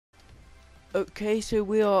Okay, so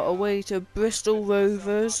we are away to Bristol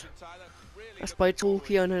Rovers. That's by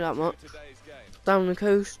Torquay, I know that much. Down the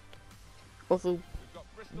coast of the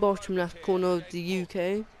bottom left corner of the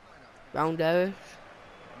UK, round there.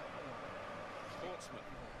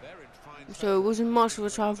 So it wasn't much of a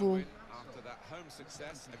travel.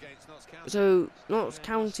 So Notts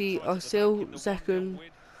County are still second.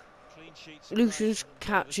 Luton's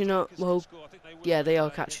catching up. Well, yeah, they are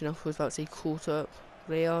catching up. I was about to say caught up.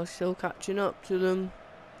 They are still catching up to them.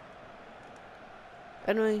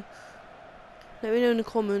 Anyway, let me know in the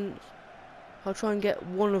comments. I'll try and get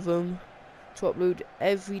one of them to upload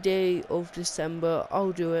every day of December.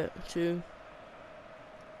 I'll do it too,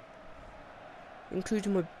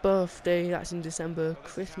 including my birthday. That's in December.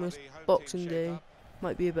 Christmas, Boxing Day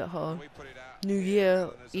might be a bit hard. New Year,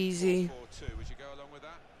 easy.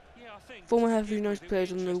 Former Heavy Nice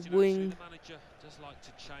players on the wing.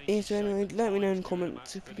 Yeah, so anyway, let me know in the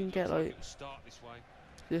comments if we can get like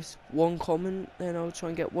this one comment, then I'll try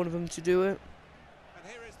and get one of them to do it.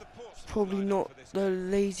 Probably not the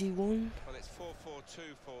lazy one.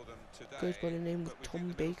 Goes by the name of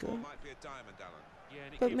Tom Baker.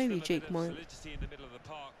 But maybe Jake might.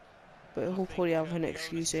 But he'll probably have an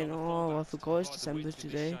excuse saying, oh, I forgot it's December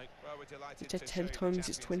today. He said 10 times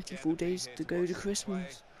it's 24 days to go to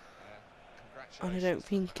Christmas. And I don't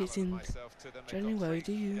think it's in January,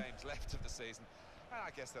 do you?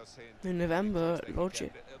 In November,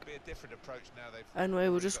 logic. Anyway,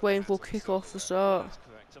 we're just waiting for kick-off to start.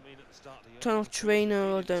 Turn off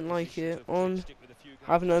trainer, I don't like it. On,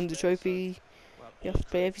 haven't earned the trophy. You have to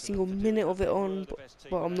play every single minute of it on,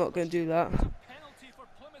 but I'm not going to do that.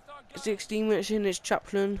 16 minutes in, it's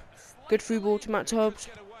Chaplin. Good through ball to Matt Tubbs.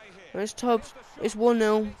 And it's Tubbs, it's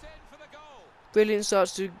 1-0. Brilliant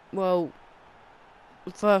starts to, well,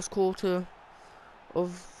 the first quarter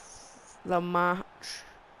of the match.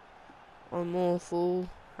 I'm awful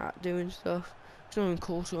at doing stuff. It's not even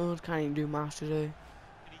quarter, I can't even do maths today.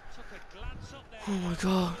 Oh my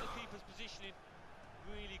god.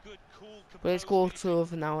 But it's quarter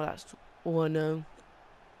of an hour, that's all I know.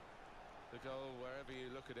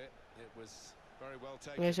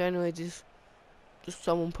 Yes, anyway, just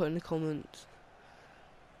someone put in the comments.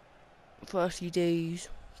 30 days,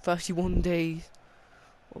 31 days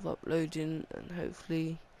of uploading, and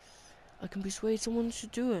hopefully I can persuade someone to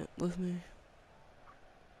do it with me.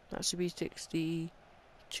 That should be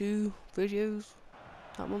 62 videos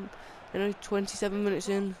that month. I know 27 minutes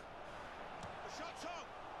in.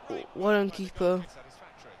 Well done, keeper.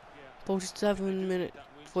 47 minutes,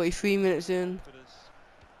 43 minutes in.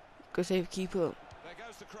 Go save keeper.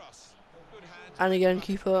 And again,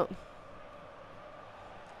 keeper.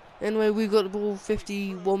 Anyway, we got the ball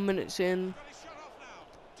 51 minutes in.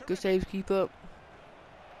 Good save, keeper.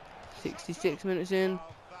 66 minutes in.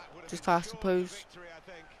 Just past the post.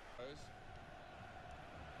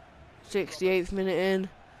 68th minute in.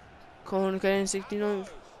 Corner again, 69th.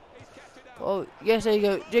 Oh, yes, there you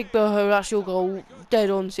go. Jake Burrow, that's your goal. Dead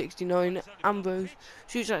on 69. Ambrose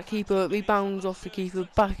shoots at keeper. Rebounds off the keeper.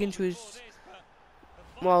 Back into his,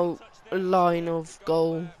 well, line of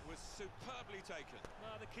goal.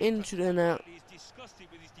 Into the net.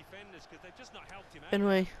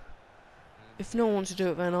 Anyway, if no one wants to do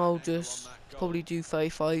it, then I'll just probably do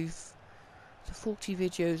 35 to 40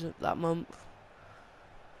 videos that month.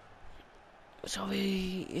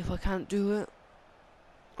 Sorry if I can't do it.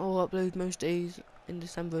 I'll upload most days in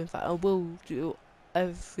December. In fact, I will do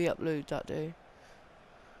every upload that day.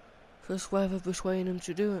 Just whether persuading them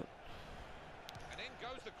to do it.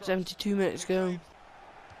 72 minutes go.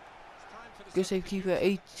 Good save keeper,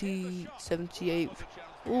 80, 78.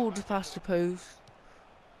 All just past the post.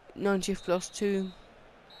 90th plus 2.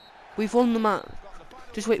 We've won the match.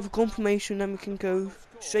 Just wait for confirmation, then we can go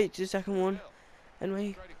straight to the second one.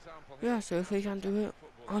 Anyway, yeah, so if we can't do it,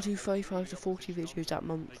 I'll do 35 to 40 videos that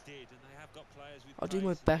month. I'll do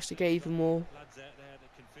my best to get even more.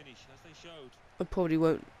 I probably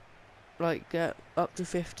won't like get up to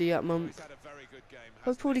 50 that month.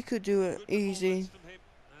 I probably could do it easy,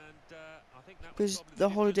 because the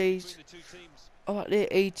holidays are at the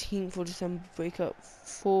 18th of December, break up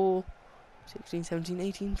 4, 16, 17,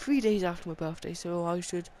 18, 3 days after my birthday, so I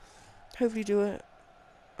should hopefully do it.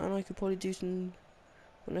 And I could probably do some,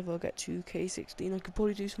 whenever I get to K16, I could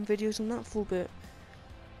probably do some videos on that for a bit.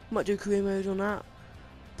 Might do career mode on that.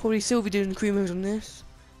 Probably still be doing career mode on this.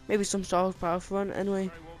 Maybe some Styles Battlefront. Anyway,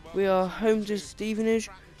 we are home to Stevenage.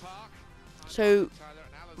 So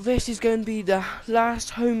this is going to be the last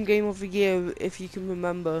home game of the year, if you can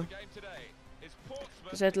remember.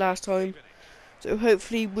 I said last time. So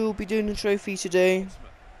hopefully we'll be doing the trophy today.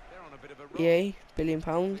 Yay, £1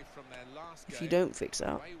 billion. if you don't fix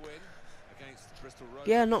that.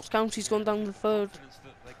 Yeah, Notts County's gone down the third.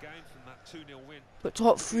 But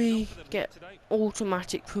top 3 get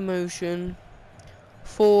automatic promotion.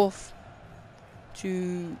 4th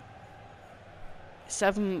to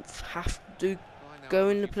 7th have to go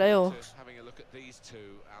in the playoffs.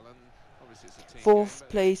 4th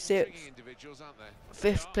plays 6th,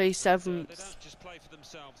 5th plays 7th,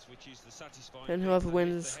 and whoever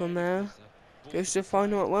wins from there goes to the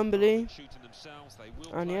final at Wembley.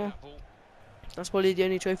 And yeah, that's probably the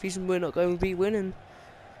only trophies we're not going to be winning,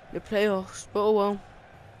 the playoffs. But oh well,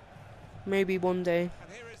 maybe one day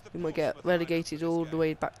we might get relegated all the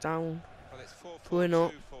way back down. But we're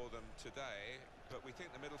not.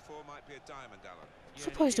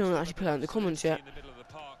 Surprised no one actually put out in the comments yet.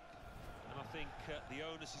 I think the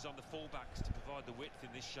onus is on the fullbacks to provide the width in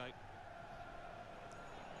this shape.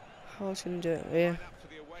 How else can I do it? Yeah.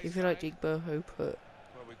 If you like Igbo, put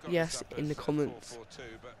yes in the comments.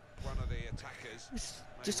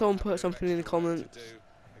 Just someone put something in the comments.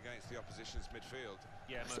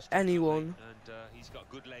 Anyone. He's got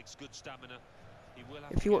good legs, good stamina.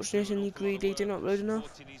 If you're watching this and you agree they didn't upload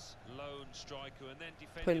enough,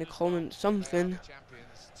 put in the comments something,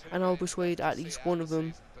 and I'll persuade at least one of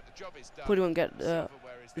them. Probably won't get the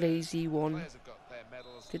lazy one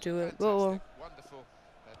to do it, but well.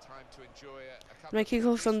 My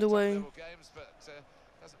kickoff's underway.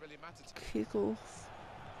 Kickoff.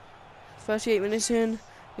 38 minutes in.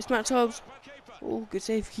 It's Matt Tubbs. Oh, good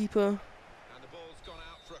save, keeper.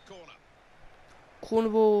 Corner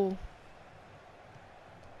ball.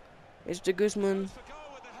 It's De Guzman.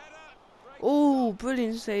 Oh,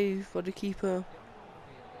 brilliant save for the keeper.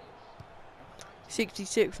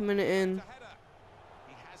 66th minute in.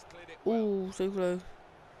 Oh, so close.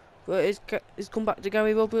 But it's come back to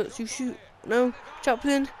Gary Roberts. You shoot. No,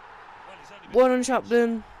 Chaplin. One on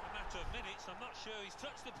Chaplin.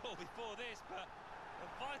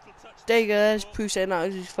 There you go, there's Pooh saying that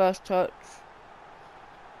was his first touch.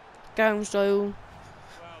 Gang style.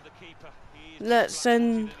 Let's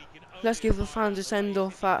give the fans a send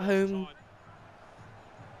off at home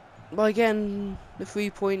by getting the 3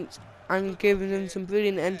 points and giving them some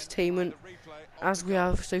brilliant entertainment as we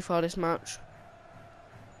have so far this match.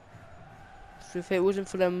 So if it wasn't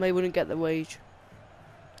for them, they wouldn't get the wage.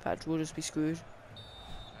 In fact, we'll just be screwed.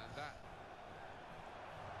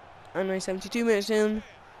 Anyway, 72 minutes in.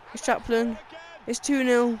 It's Chaplin. It's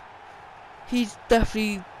 2-0. He's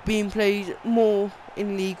definitely been played more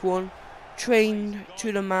in League One. Trained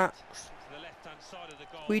to the max.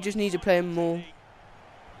 We just need to play him more.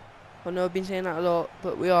 I know I've been saying that a lot,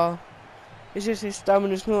 but we are. It's just his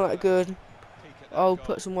stamina's not that good. I'll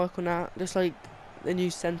put some work on that. Just like the new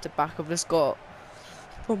centre back of the Scot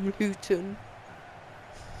from Luton.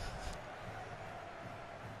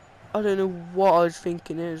 I don't know what I was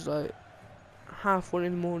thinking. It was like 1:30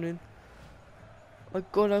 in the morning. I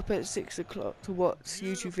got up at 6 o'clock to watch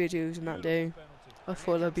YouTube videos on that day. I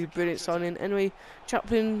thought that'd be a brilliant signing. Anyway,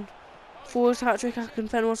 Chaplin for his hat-trick.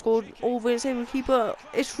 Fenwell scored. Oh, brilliant save with keeper.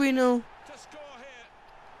 It's 3-0.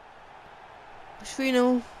 It's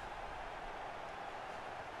 3-0.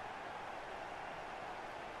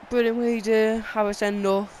 Brilliant way to have a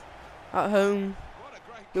send-off at home.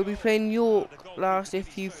 You'll be playing York last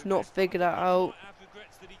if you've not figured that out.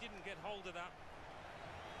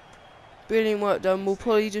 Brilliant work done. We'll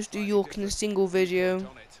probably just do York in a single video.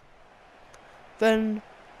 Then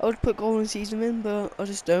I would put Golden Season in, but I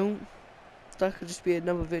just don't. That could just be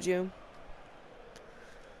another video.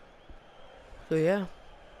 So yeah.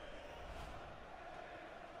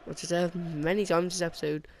 Which I said many times this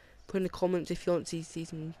episode. Put in the comments if you want to see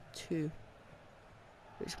season 2.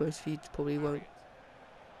 Which most of you probably won't.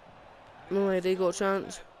 No way, they got a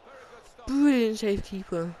chance. Brilliant save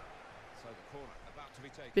keeper.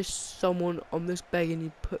 Just someone, I'm just begging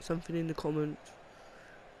you put something in the comments.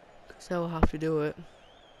 Because they'll have to do it.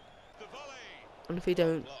 And if they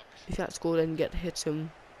don't, if that score then get to hit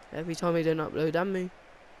them every time they don't upload, and me.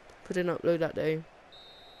 If I don't upload that day.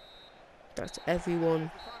 That's everyone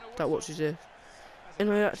that watches this.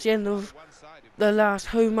 Anyway, that's the end of the last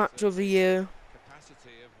home match of the year.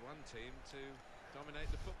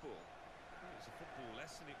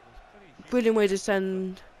 Brilliant way to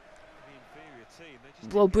send.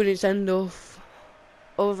 Well, brilliant send off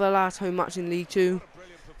of the last home match in League 2.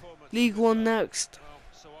 League 1 next.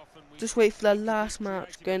 Just wait for the last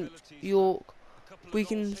match against York. We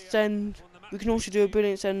can also do a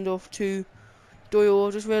brilliant send off to Doyle.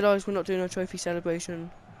 I just realised we're not doing a trophy celebration.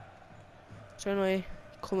 So anyway,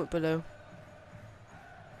 comment below.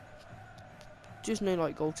 Just no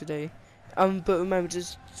like goal today. But remember to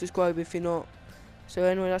subscribe if you're not So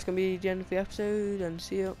anyway, that's going to be the end of the episode, and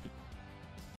see you.